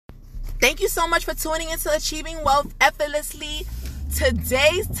Thank you so much for tuning into Achieving Wealth Effortlessly.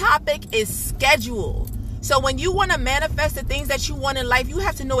 Today's topic is schedule. So when you want to manifest the things that you want in life, you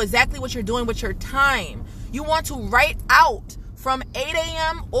have to know exactly what you're doing with your time. You want to write out from 8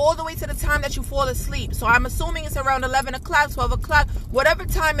 a.m. all the way to the time that you fall asleep. So I'm assuming it's around 11 o'clock, 12 o'clock, whatever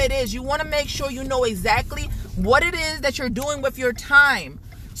time it is. You want to make sure you know exactly what it is that you're doing with your time.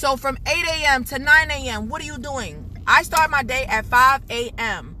 So from 8 a.m. to 9 a.m., what are you doing? I start my day at 5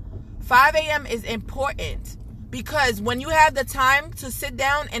 a.m. 5 a.m. is important because when you have the time to sit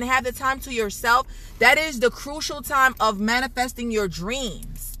down and have the time to yourself, that is the crucial time of manifesting your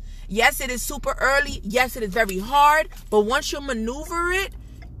dreams. Yes, it is super early. Yes, it is very hard. But once you maneuver it,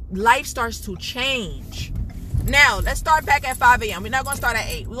 life starts to change. Now, let's start back at 5 a.m. We're not going to start at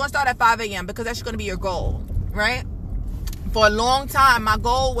 8. We're going to start at 5 a.m. because that's going to be your goal, right? For a long time, my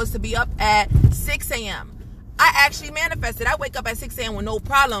goal was to be up at 6 a.m. I actually manifested. I wake up at 6 a.m. with no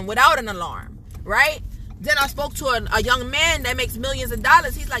problem, without an alarm, right? Then I spoke to a young man that makes millions of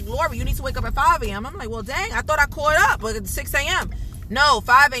dollars. He's like, Lori, you need to wake up at 5 a.m. I'm like, well, dang, I thought I caught up at 6 a.m. No,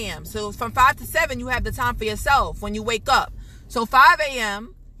 5 a.m. So from 5 to 7, you have the time for yourself when you wake up. So 5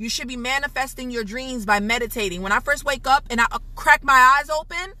 a.m., you should be manifesting your dreams by meditating. When I first wake up and I crack my eyes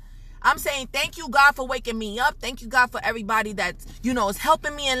open, I'm saying, thank you, God, for waking me up. Thank you, God, for everybody that, is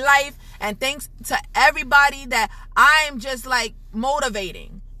helping me in life. And thanks to everybody that I'm just like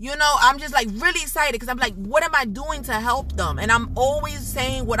motivating. I'm just like really excited because I'm like, what am I doing to help them? And I'm always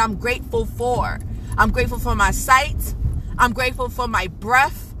saying what I'm grateful for. I'm grateful for my sight. I'm grateful for my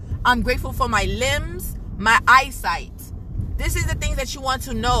breath. I'm grateful for my limbs, my eyesight. This is the things that you want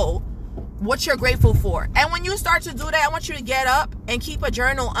to know what you're grateful for. And when you start to do that, I want you to get up and keep a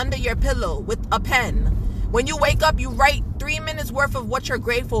journal under your pillow with a pen. When you wake up, you write 3 minutes worth of what you're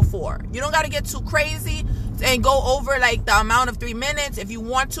grateful for. You don't got to get too crazy and go over like the amount of 3 minutes. If you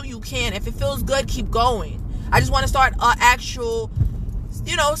want to, you can. If it feels good, keep going. I just want to start an actual,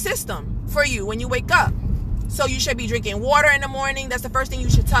 system for you when you wake up. So you should be drinking water in the morning. That's the first thing you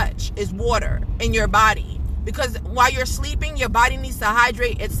should touch is water in your body. Because while you're sleeping, your body needs to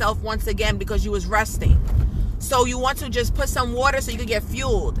hydrate itself once again because you was resting. So you want to just put some water so you can get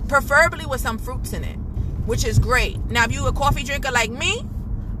fueled, preferably with some fruits in it, which is great. Now, if you're a coffee drinker like me,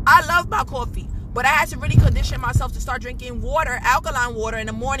 I love my coffee. But I had to really condition myself to start drinking water, alkaline water in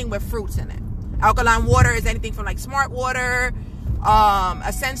the morning with fruits in it. Alkaline water is anything from like Smart Water,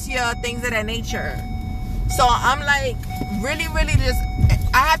 Essentia, things of that nature. So I'm like really, really just...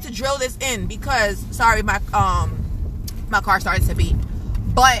 I have to drill this in because, sorry, my car started to beep.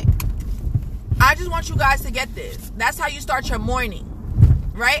 But I just want you guys to get this. That's how you start your morning,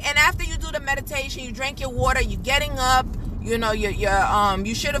 right? And after you do the meditation, you drink your water, you're getting up,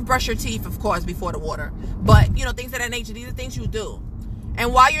 you should have brushed your teeth, of course, before the water. But, things of that nature, these are things you do.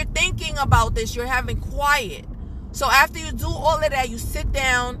 And while you're thinking about this, you're having quiet. So after you do all of that, you sit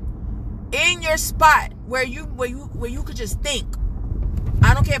down in your spot where you could just think.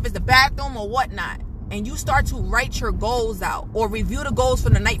 I don't care if it's the bathroom or whatnot. And you start to write your goals out or review the goals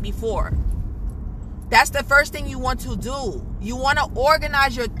from the night before. That's the first thing you want to do. You want to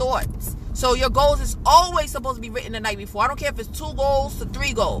organize your thoughts. So your goals is always supposed to be written the night before. I don't care if it's 2 goals to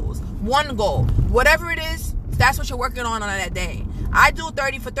 3 goals, 1 goal. Whatever it is, that's what you're working on that day. I do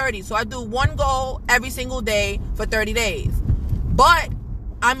 30 for 30. So I do 1 goal every single day for 30 days. But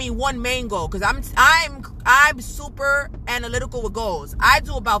I mean 1 main goal because I'm super analytical with goals. I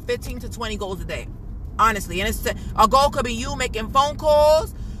do about 15 to 20 goals a day, honestly. And a goal could be you making phone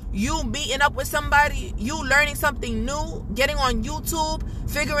calls, you meeting up with somebody, you learning something new, getting on YouTube,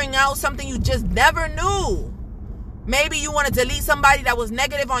 figuring out something you just never knew. Maybe you want to delete somebody that was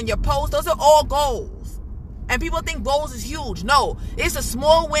negative on your post. Those are all goals. And people think goals is huge. No, it's the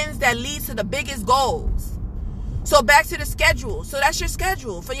small wins that lead to the biggest goals. So back to the schedule. So that's your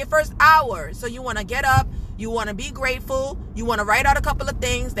schedule for your first hour. So you want to get up. You want to be grateful. You want to write out a couple of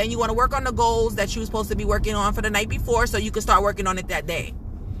things. Then you want to work on the goals that you were supposed to be working on for the night before so you can start working on it that day.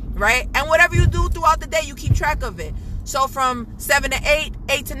 Right? And whatever you do throughout the day, you keep track of it. So from 7 to 8,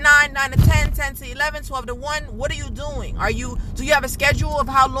 8 to 9, 9 to 10, 10 to 11, 12 to 1, what are you doing? Do you have a schedule of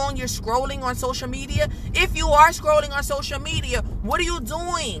how long you're scrolling on social media? If you are scrolling on social media, what are you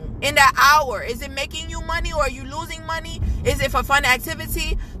doing in that hour? Is it making you money or are you losing money? Is it for fun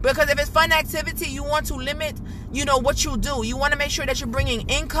activity? Because if it's fun activity, you want to limit, what you do. You want to make sure that you're bringing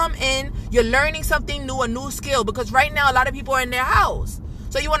income in, you're learning something new, a new skill. Because right now, a lot of people are in their house.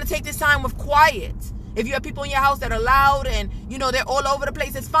 So you want to take this time with quiet. If you have people in your house that are loud and, they're all over the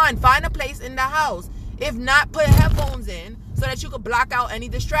place, it's fine. Find a place in the house. If not, put headphones in so that you could block out any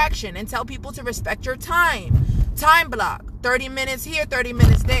distraction and tell people to respect your time. Time block. 30 minutes here, 30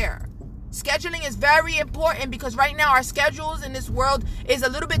 minutes there. Scheduling is very important because right now our schedules in this world is a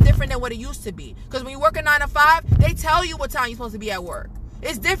little bit different than what it used to be. Because when you work a 9 to 5, they tell you what time you're supposed to be at work.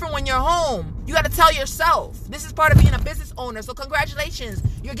 It's different when you're home. You got to tell yourself. This is part of being a business owner. So congratulations.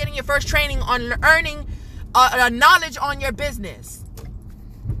 You're getting your first training on earning knowledge on your business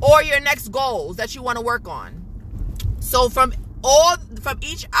or your next goals that you want to work on. So from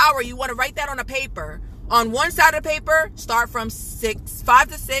each hour, you want to write that on a paper. On one side of the paper, start from 5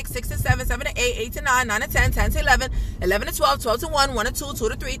 to 6, 6 to 7, 7 to 8, 8 to 9, 9 to 10, 10 to 11, 11 to 12, 12 to 1, 1 to 2, 2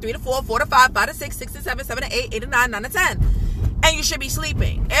 to 3, 3 to 4, 4 to 5, 5 to 6, 6 to 7, 7 to 8, 8 to 9, 9 to 10. And you should be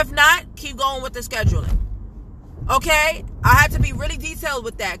sleeping. If not, keep going with the scheduling. Okay? I have to be really detailed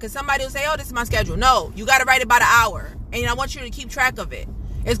with that because somebody will say, oh, this is my schedule. No, you got to write it by the hour. And I want you to keep track of it.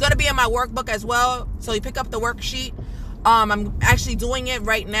 It's going to be in my workbook as well. So you pick up the worksheet. I'm actually doing it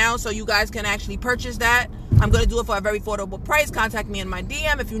right now so you guys can actually purchase that. I'm going to do it for a very affordable price. Contact me in my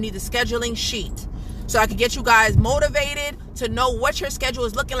DM if you need the scheduling sheet so I can get you guys motivated to know what your schedule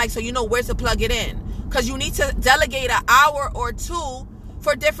is looking like so you know where to plug it in. Because you need to delegate an hour or two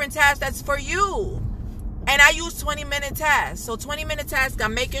for different tasks that's for you. And I use 20-minute tasks. So 20-minute tasks,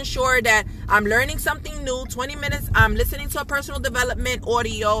 I'm making sure that I'm learning something new. 20 minutes, I'm listening to a personal development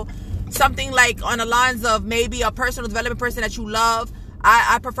audio. Something like on the lines of maybe a personal development person that you love.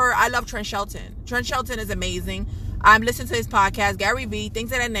 I love Trent Shelton. Trent Shelton is amazing. I'm listening to his podcast, Gary Vee,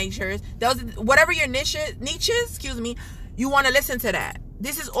 things of that nature. Whatever your niches, you want to listen to that.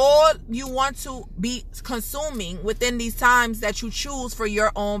 This is all you want to be consuming within these times that you choose for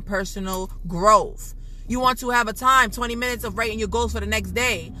your own personal growth. You want to have a time, 20 minutes of writing your goals for the next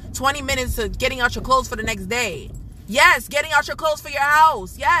day. 20 minutes of getting out your clothes for the next day. Yes, getting out your clothes for your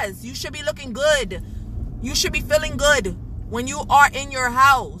house. Yes, you should be looking good. You should be feeling good when you are in your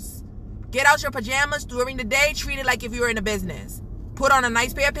house. Get out your pajamas during the day. Treat it like if you were in a business. Put on a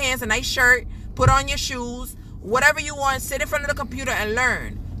nice pair of pants, a nice shirt. Put on your shoes. Whatever you want. Sit in front of the computer and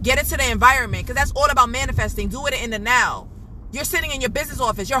learn. Get into the environment because that's all about manifesting. Do it in the now. You're sitting in your business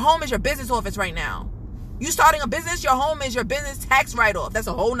office. Your home is your business office right now. You starting a business, your home is your business tax write-off. That's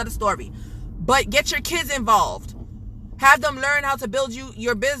a whole nother story. But get your kids involved. Have them learn how to build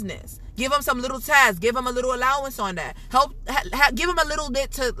your business. Give them some little tasks. Give them a little allowance on that. Give them a little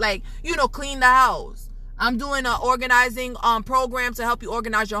bit to clean the house. I'm doing an organizing program to help you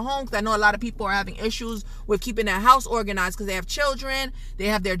organize your home because I know a lot of people are having issues with keeping their house organized because they have children, they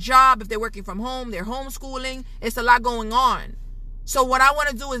have their job, if they're working from home, they're homeschooling. It's a lot going on. So what I want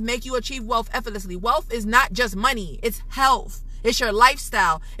to do is make you achieve wealth effortlessly. Wealth is not just money. It's health. It's your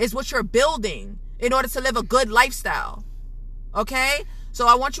lifestyle. It's what you're building in order to live a good lifestyle. Okay? So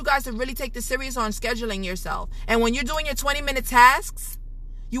I want you guys to really take this serious on scheduling yourself. And when you're doing your 20-minute tasks,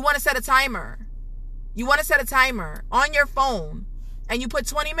 you want to set a timer. You want to set a timer on your phone and you put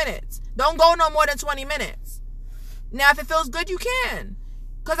 20 minutes. Don't go no more than 20 minutes. Now, if it feels good, you can.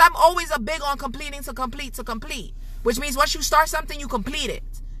 Because I'm always a big on completing to complete. Which means once you start something, you complete it.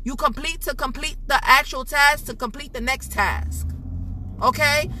 You complete to complete the actual task to complete the next task.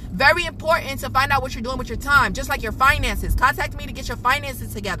 Okay? Very important to find out what you're doing with your time. Just like your finances. Contact me to get your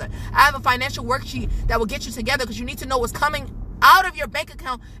finances together. I have a financial worksheet that will get you together because you need to know what's coming out of your bank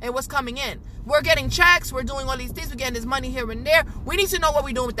account and what's coming in. We're getting checks. We're doing all these things. We're getting this money here and there. We need to know what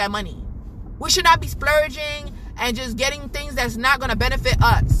we're doing with that money. We should not be splurging and just getting things that's not going to benefit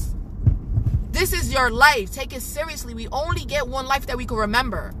us. This is your life. Take it seriously. We only get one life that we can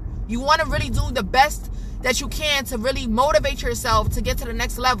remember. You want to really do the best that you can to really motivate yourself to get to the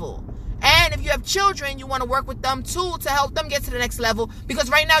next level. And if you have children, you want to work with them too to help them get to the next level because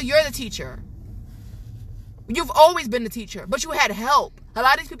right now you're the teacher. You've always been the teacher, but you had help. A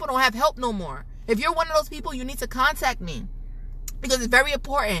lot of these people don't have help no more. If you're one of those people, you need to contact me because it's very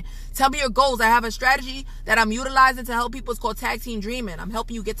important. Tell me your goals. I have a strategy that I'm utilizing to help people. It's called Tag Team Dreaming. I'm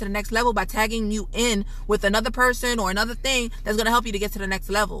helping you get to the next level by tagging you in with another person or another thing that's going to help you to get to the next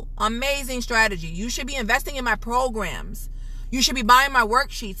level. Amazing strategy. You should be investing in my programs. You should be buying my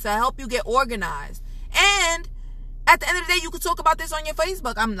worksheets to help you get organized. And at the end of the day, you could talk about this on your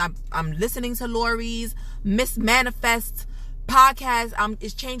Facebook. I'm listening to Lori's Miss Manifest podcast.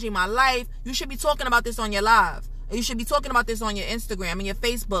 It's changing my life. You should be talking about this on your live. You should be talking about this on your Instagram and your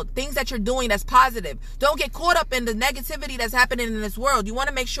Facebook. Things that you're doing that's positive. Don't get caught up in the negativity that's happening in this world. You want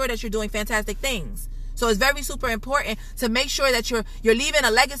to make sure that you're doing fantastic things. So it's very super important to make sure that you're leaving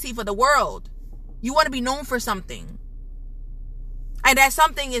a legacy for the world. You want to be known for something. And that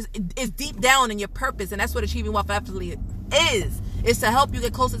something is deep down in your purpose. And that's what Achieving Wealth Effortlessly is. It's to help you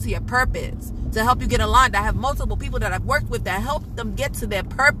get closer to your purpose. To help you get aligned. I have multiple people that I've worked with that help them get to their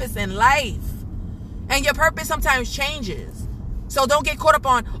purpose in life. And your purpose sometimes changes. So don't get caught up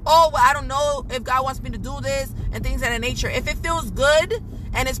on, oh, well, I don't know if God wants me to do this and things of that nature. If it feels good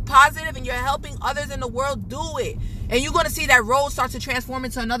and it's positive and you're helping others in the world, do it. And you're going to see that road start to transform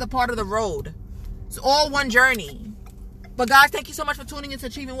into another part of the road. It's all one journey. But guys, thank you so much for tuning into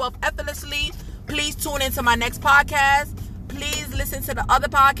Achieving Wealth Effortlessly. Please tune into my next podcast. Please listen to the other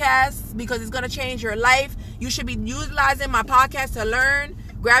podcasts because it's going to change your life. You should be utilizing my podcast to learn,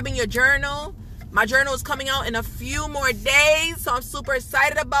 grabbing your journal. My journal is coming out in a few more days, so I'm super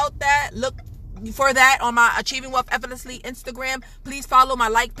excited about that. Look for that on my Achieving Wealth Effortlessly Instagram. Please follow my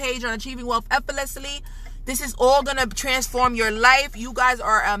like page on Achieving Wealth Effortlessly. This is all going to transform your life. You guys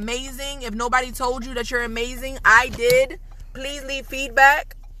are amazing. If nobody told you that you're amazing, I did. Please leave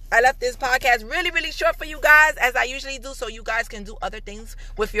feedback. I left this podcast really, really short for you guys, as I usually do, so you guys can do other things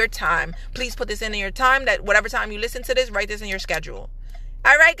with your time. Please put this in your time, that whatever time you listen to this, write this in your schedule.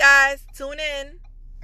 All right, guys, tune in.